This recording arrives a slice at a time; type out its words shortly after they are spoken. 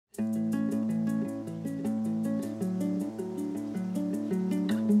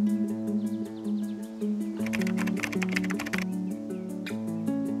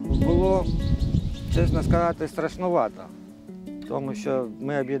чесно сказати, страшнувато, тому що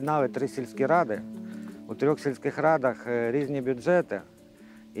ми об'єднали 3 сільські ради. У 3 сільських радах різні бюджети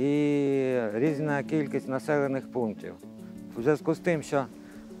і різна кількість населених пунктів. У зв'язку з тим, що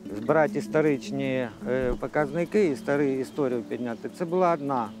збирати історичні показники і стару історію підняти, це була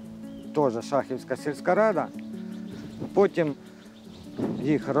одна теж Шахівська сільська рада. Потім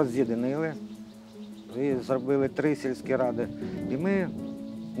їх роз'єднали і зробили 3 сільські ради. І ми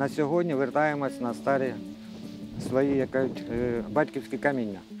на сьогодні вертаємось на старі свої, як кажуть, батьківські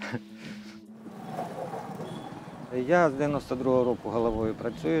каміння. Я з 92-го року головою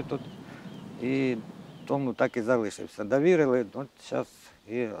працюю тут, і тому так і залишився. Довірили, от зараз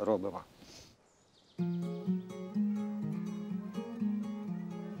і робимо.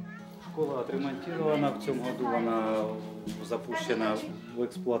 Школа відремонтована, в цьому році вона запущена в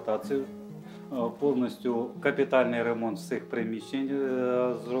експлуатацію. Повністю капітальний ремонт всіх приміщень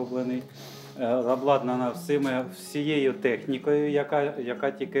зроблений. Обладнана всією технікою,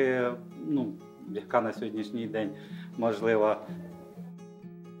 яка тільки, яка на сьогоднішній день можлива.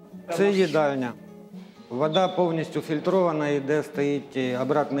 Це їдальня. Вода повністю фільтрована, і де стоїть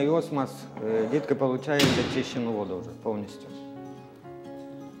обратний осмос, дітки отримують очищену воду вже повністю.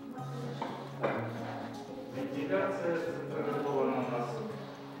 Вентиляція централізована у нас.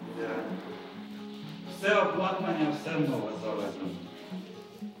 Все обладнання, все нове завезено.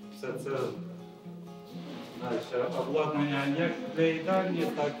 Все це далі обладнання як для їдальні,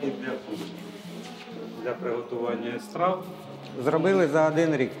 так і для кухні. Для приготування страв. Зробили за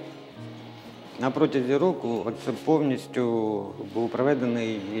 1 рік. На протязі року це повністю був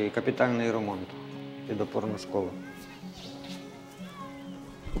проведений капітальний ремонт під опорну школу.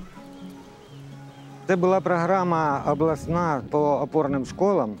 Це була програма обласна по опорним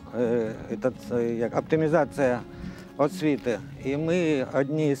школам, як оптимізація освіти. І ми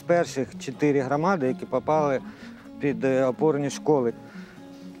одні з перших 4 громади, які попали під опорні школи.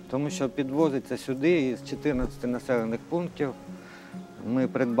 Тому що підвозиться сюди із 14 населених пунктів. Ми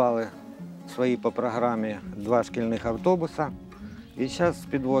придбали свої по програмі 2 шкільних автобуси. І зараз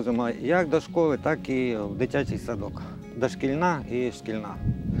підвозимо як до школи, так і в дитячий садок. Дошкільна і шкільна.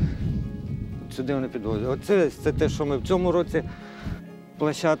 Сюди вони підвозять. Оце це те, що ми в цьому році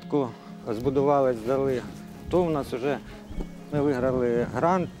площадку збудували, здали. То в нас вже ми виграли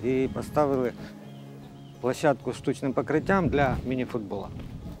грант і поставили площадку з штучним покриттям для міні-футболу.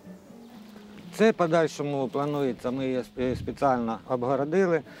 Це подальшому планується, ми її спеціально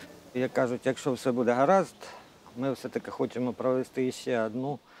обгородили. Як кажуть, якщо все буде гаразд, ми все-таки хочемо провести ще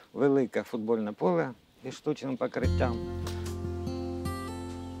одне велике футбольне поле із штучним покриттям.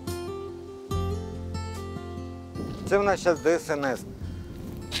 Це в нас зараз ДСНС,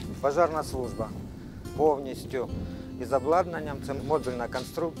 пожежна служба, повністю із обладнанням. Це модульна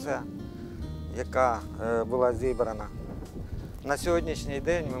конструкція, яка була зібрана. На сьогоднішній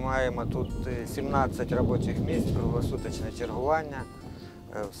день ми маємо тут 17 робочих місць, круглосуточне чергування.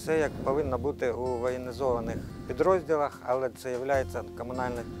 Все як повинно бути у воєнізованих підрозділах, але це є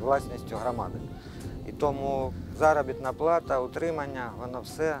комунальною власністю громади. І тому заробітна плата, утримання, воно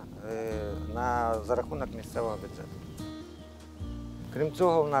все за рахунок місцевого бюджету. Крім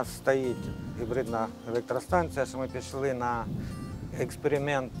цього, у нас стоїть гібридна електростанція, що ми пішли на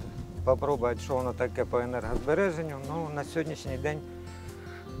експеримент, спробувати, що воно таке по енергозбереженню. Ну, на сьогоднішній день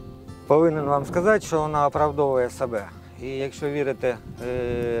повинен вам сказати, що вона оправдовує себе. І якщо вірити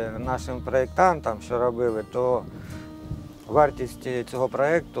нашим проєктантам, що робили, то вартість цього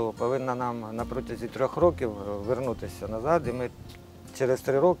проєкту повинна нам на протязі 3 років вернутися назад, і ми через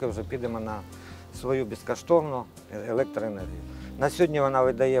 3 роки вже підемо на свою безкоштовну електроенергію. На сьогодні вона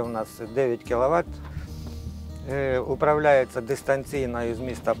видає у нас 9 кВт, управляється дистанційно із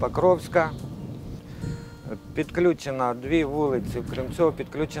міста Покровська, підключено 2 вулиці, крім цього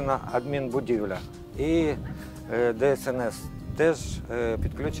підключена адмінбудівля. І ДСНС теж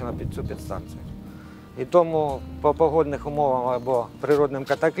підключено під цю підстанцію. І тому по погодних умовам або природним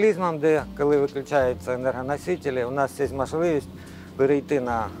катаклізмам, коли виключаються енергоносителі, у нас є можливість перейти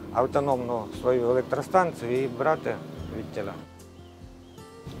на автономну свою електростанцію і брати відтіля.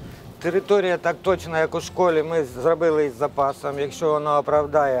 Територія так точно, як у школі, ми зробили із запасом. Якщо вона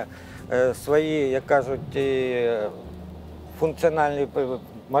оправдає свої, як кажуть, функціональні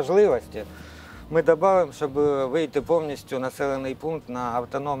можливості, ми додамо, щоб вийти повністю населений пункт на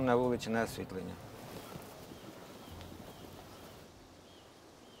автономне вуличне освітлення.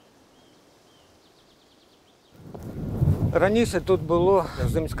 Раніше тут була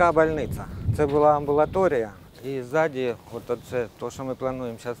земська больниця. Це була амбулаторія. І ззаді, це те, що ми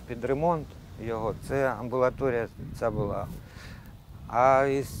плануємо зараз під ремонт його, це амбулаторія, ця була. А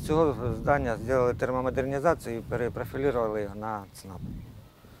із цього здання зробили термомодернізацію і перепрофілювали його на ЦНАП.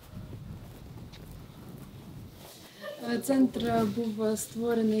 Центр був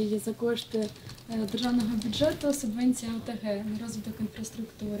створений за кошти державного бюджету, субвенція ОТГ на розвиток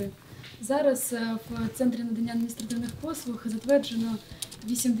інфраструктури. Зараз в Центрі надання адміністративних послуг затверджено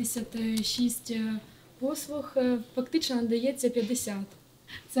 86 послуг, фактично надається 50.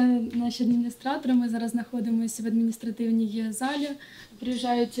 Це наші адміністратори, ми зараз знаходимося в адміністративній залі,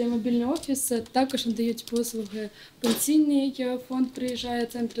 приїжджають мобільний офіс, також надають послуги пенсійний фонд, приїжджає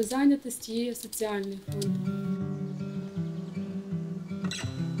центр зайнятості і соціальний фонд.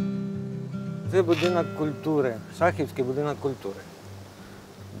 Це будинок культури, Шахівський будинок культури.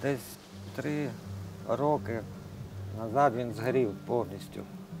 Десь 3 роки назад він згорів повністю.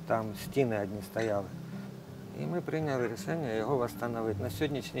 Там стіни одні стояли. І ми прийняли рішення його відновити. На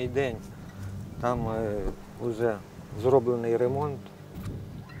сьогоднішній день там вже зроблений ремонт.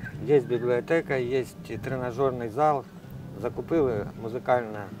 Є бібліотека, є тренажерний зал. Закупили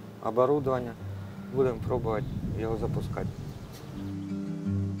музикальне оборудовання. Будемо пробувати його запускати.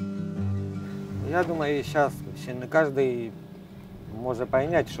 Я думаю, зараз ще не кожен може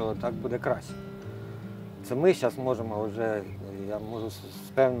зрозуміти, що так буде краще. Це ми зараз можемо вже, я можу з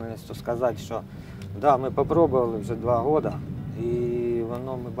впевненістю сказати, що да, ми спробували вже 2 роки, і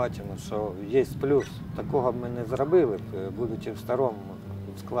воно ми бачимо, що є плюс. Такого б ми не зробили, будучи в старому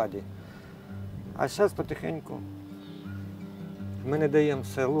складі. А зараз потихеньку ми не даємо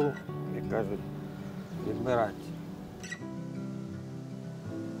селу, як кажуть, відмирати.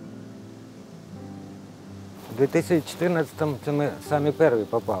 У 2014-му це ми самі перші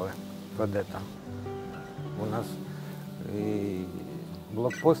попали в це. У нас і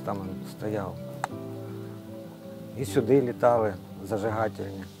блокпост там стояв. І сюди літали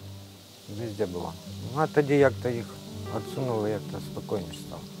зажигательні. Везде було. Ну а тоді як-то їх відсунули, як-то спокійніше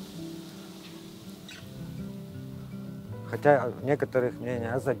стало. Хоча у некоторых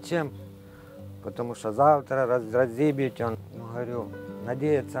мнение, а зачем? Потому що завтра розіб'ють. Ну, говорю,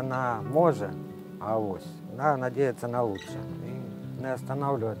 надіятися на може, а ось. Надо надеяться на лучше. И не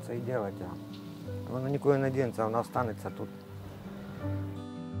останавливаться и делать. Воно нікуди не дінеться, воно останеться тут.